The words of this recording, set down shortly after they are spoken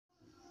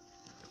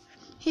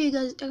Hey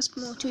guys,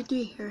 no.2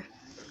 here,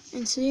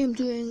 and today I'm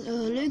doing a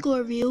Lego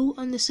review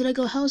on this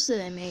Lego house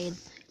that I made.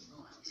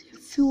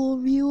 Full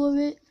view of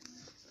it.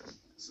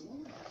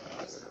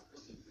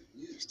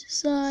 Here's the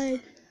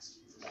side.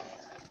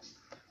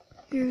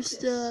 Here's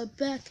the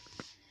back.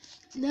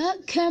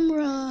 Not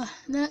camera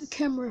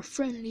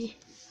friendly,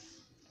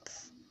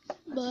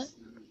 but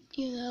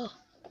you know.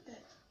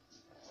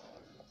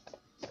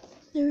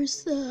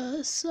 There's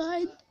the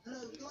side.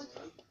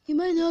 You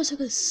might notice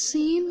like a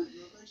seam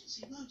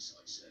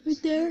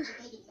right there.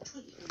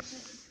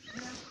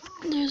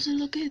 There's a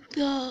look at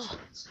the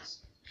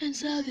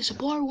inside. There's a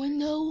bar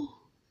window.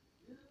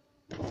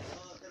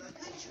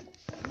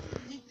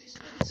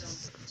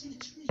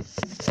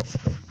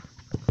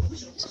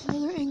 There's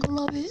another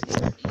angle of it.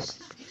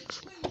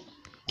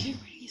 Can't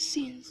really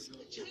see inside.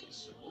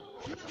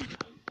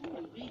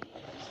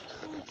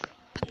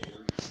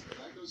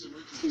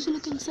 Here's a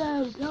look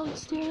inside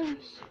downstairs.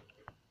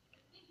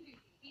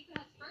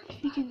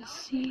 If you can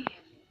see.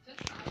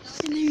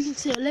 And there you can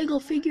see a Lego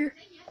figure.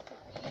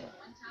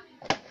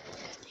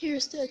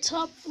 Here's the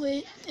top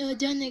with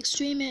Dan the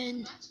Extreme,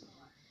 and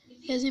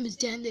his name is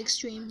Dan the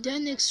Extreme.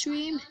 Dan the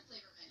Extreme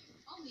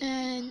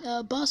and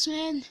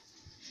Bossman,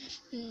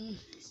 and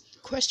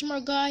Question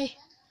Mark Guy,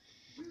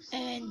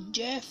 and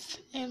Jeff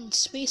and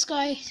Space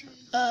Guy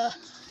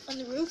on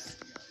the roof.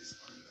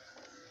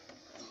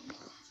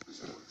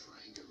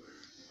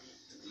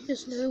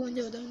 There's another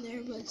window down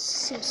there, but it's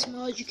so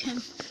small you can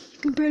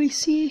barely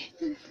see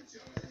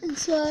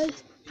inside.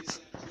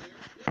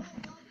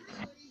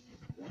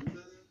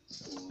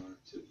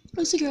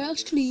 Looks like you're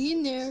actually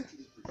in there.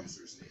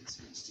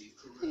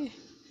 Yeah.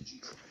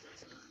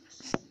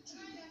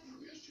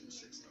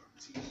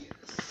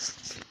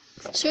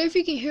 Sorry if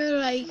you can hear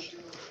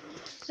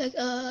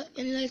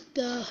in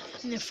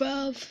the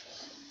front of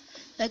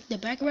like the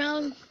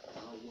background.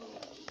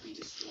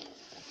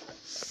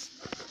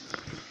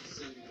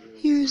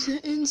 Here's the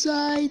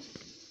inside.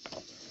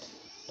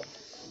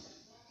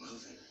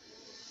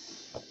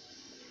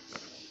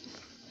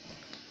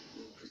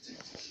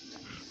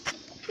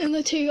 I'm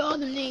gonna tell you all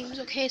the names,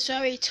 okay? So I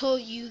already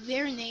told you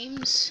their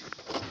names.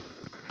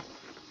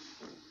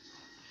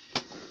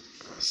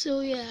 So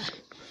yeah.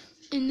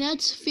 And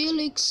that's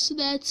Felix,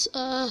 that's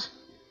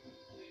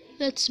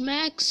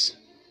Max,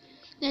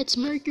 that's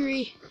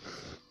Mercury,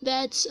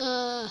 that's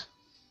that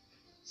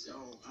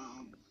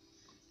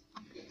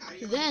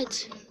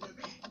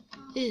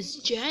is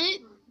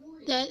Janet,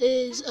 that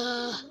is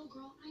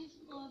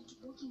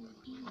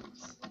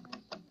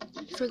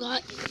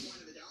forgot.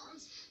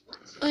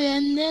 Oh yeah,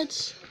 and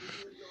it's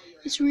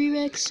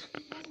Revex.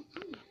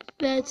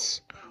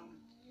 That's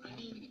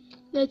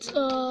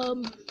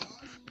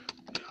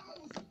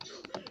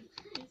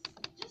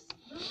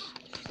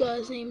forgot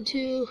his name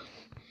too.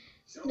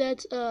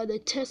 That's the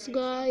test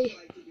guy.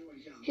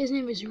 His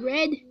name is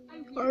Red,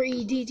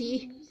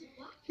 R-E-D-D.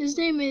 His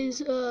name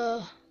is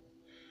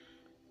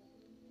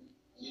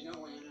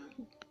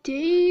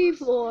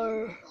Dave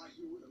or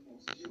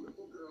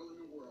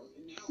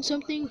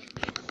something.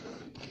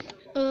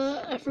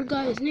 I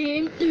forgot his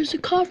name. There's a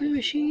coffee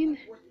machine.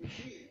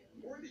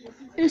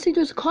 I just think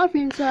there's a coffee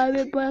inside of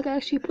it, but I can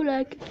actually put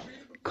like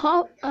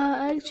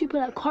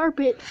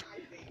carpet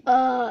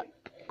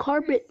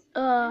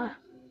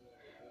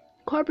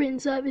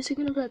inside of it, so it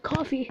can look like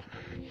coffee.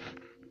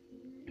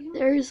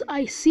 There's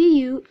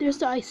ICU. There's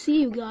the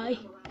ICU guy.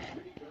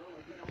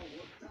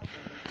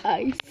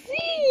 I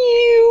see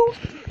you.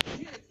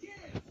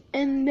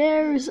 And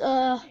there's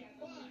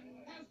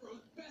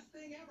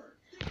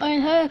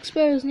and how to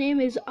spell his name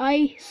is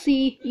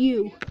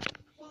ICU.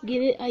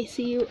 Get it?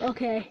 ICU.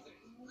 Okay.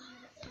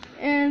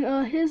 And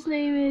his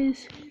name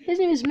is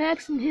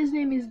Max, and his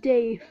name is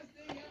Dave.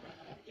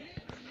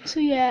 So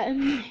yeah,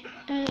 and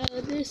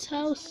this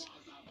house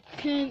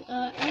can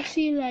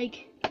actually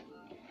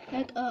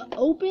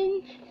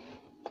open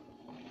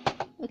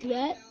like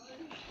that.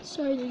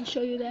 Sorry I didn't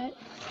show you that.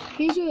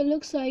 Here's what it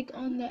looks like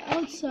on the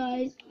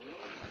outside.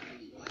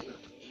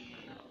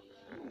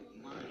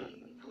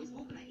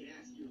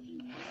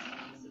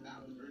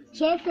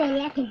 Sorry for a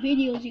lack of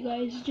videos, you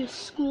guys. It's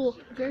just school.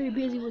 Very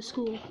busy with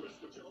school.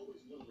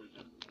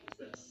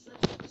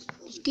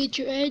 Just get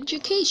your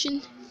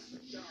education.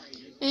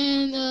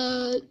 And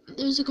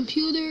there's a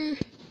computer.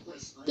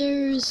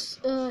 There's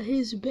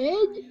his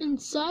bed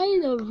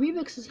inside of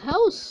Revex's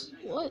house.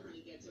 What?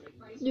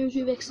 There's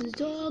Revex's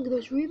dog.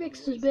 There's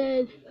Revex's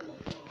bed.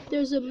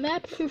 There's a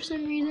map for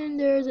some reason.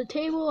 There's a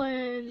table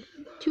and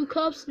 2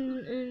 cups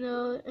and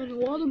a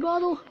water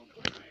bottle.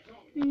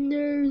 And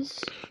there's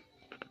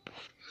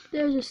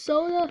a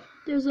soda.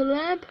 There's a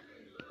lamp.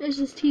 There's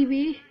his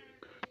TV.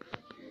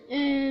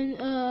 And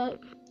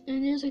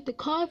there's like the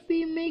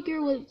coffee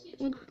maker with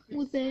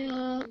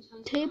a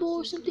table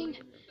or something.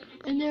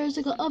 And there's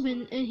like an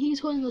oven, and he's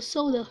holding a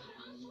soda.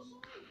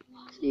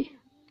 See?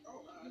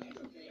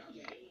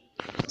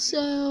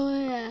 So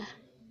yeah.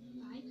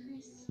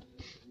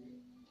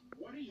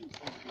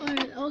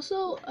 Alright,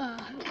 also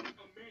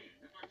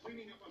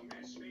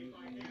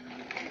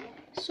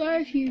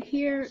Sorry if you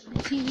hear the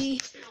TV.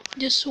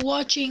 Just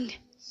watching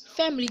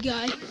Family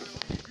Guy.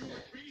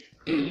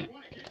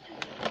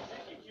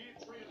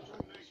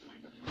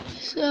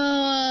 So,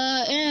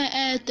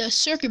 at the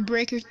circuit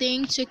breaker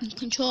thing so you can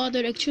control the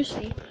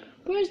electricity.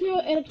 There's no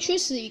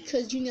electricity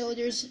because, you know,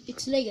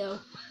 it's Lego.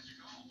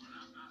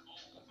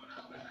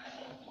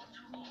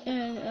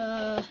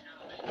 And,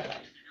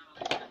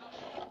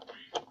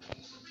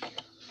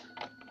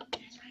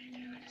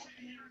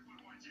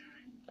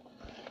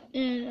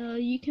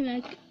 you can,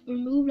 like,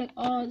 remove, like,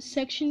 all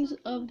sections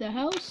of the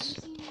house.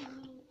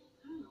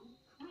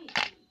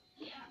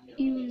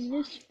 Even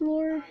this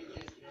floor.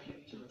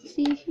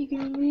 See if you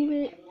can remove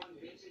it.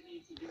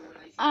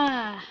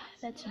 Ah,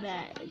 that's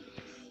bad.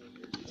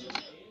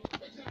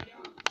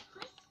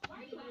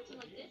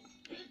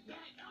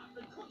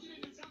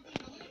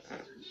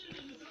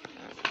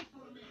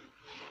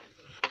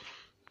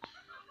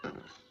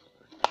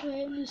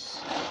 Wait, I'm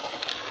just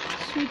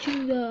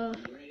switching the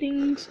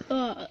things.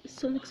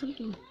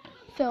 Something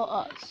fell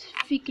off.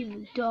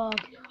 Freaking dog.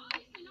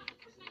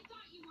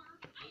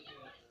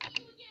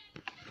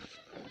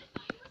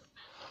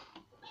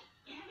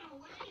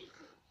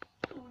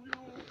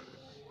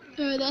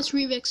 That's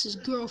Revex's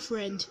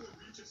girlfriend.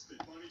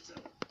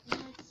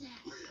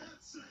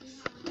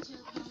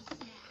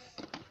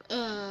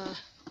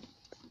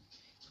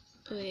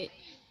 Wait.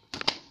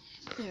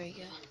 There we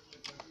go.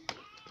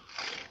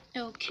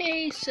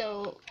 Okay,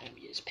 so let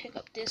me just pick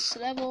up this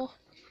level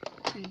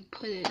and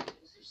put it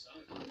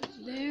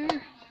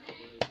there.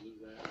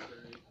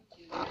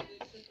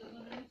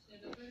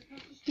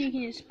 You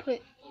can just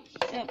put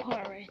that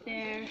part right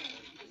there.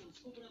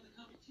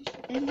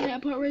 And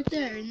that part right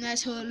there, and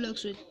that's how it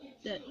looks with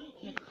that,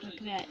 like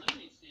that.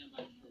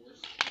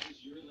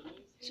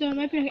 So I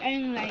might be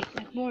adding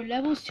like more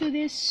levels to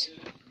this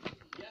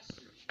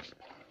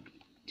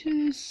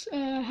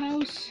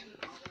house.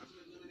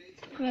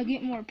 I'll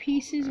get more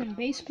pieces and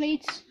base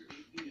plates,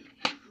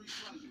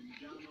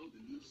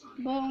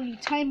 but only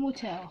time will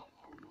tell.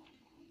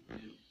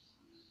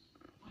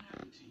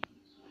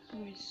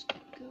 Where's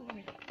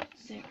right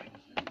there?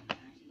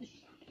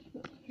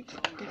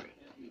 There.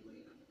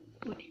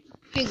 Wait.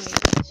 Anyway.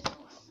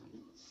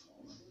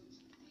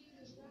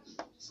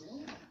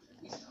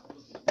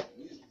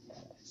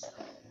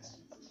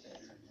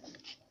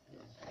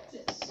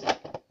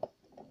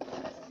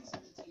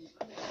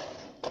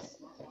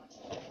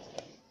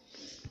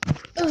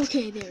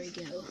 Okay, there we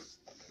go.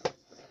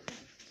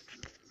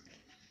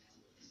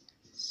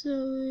 So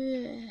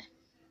yeah.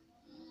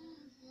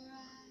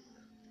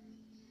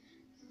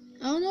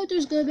 I don't know if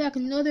there's gonna be like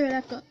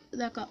another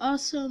like a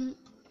awesome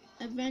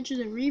Adventures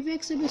of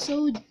Revex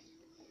episode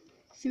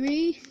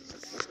 3.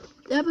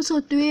 The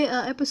episode 3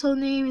 episode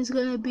name is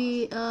gonna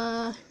be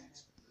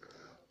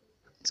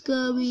it's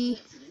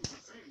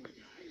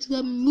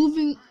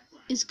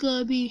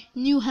gonna be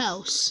New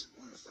House.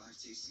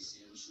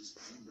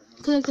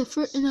 Cause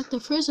like the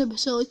first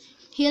episode,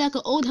 he had like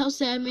an old house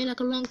that I made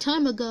like a long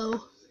time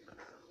ago.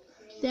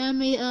 Then I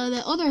made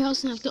that other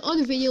house in like the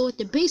other video with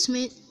the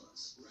basement.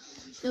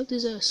 Nope,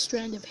 there's a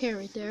strand of hair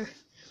right there.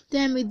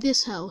 Then I made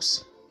this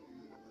house.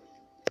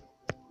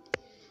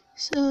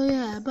 So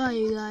yeah, bye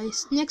you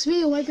guys. Next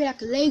video might be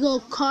like a Lego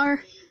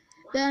car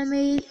that I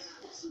made.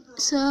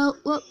 So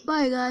well,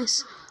 bye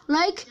guys.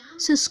 Like,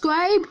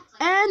 subscribe,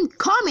 and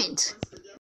comment.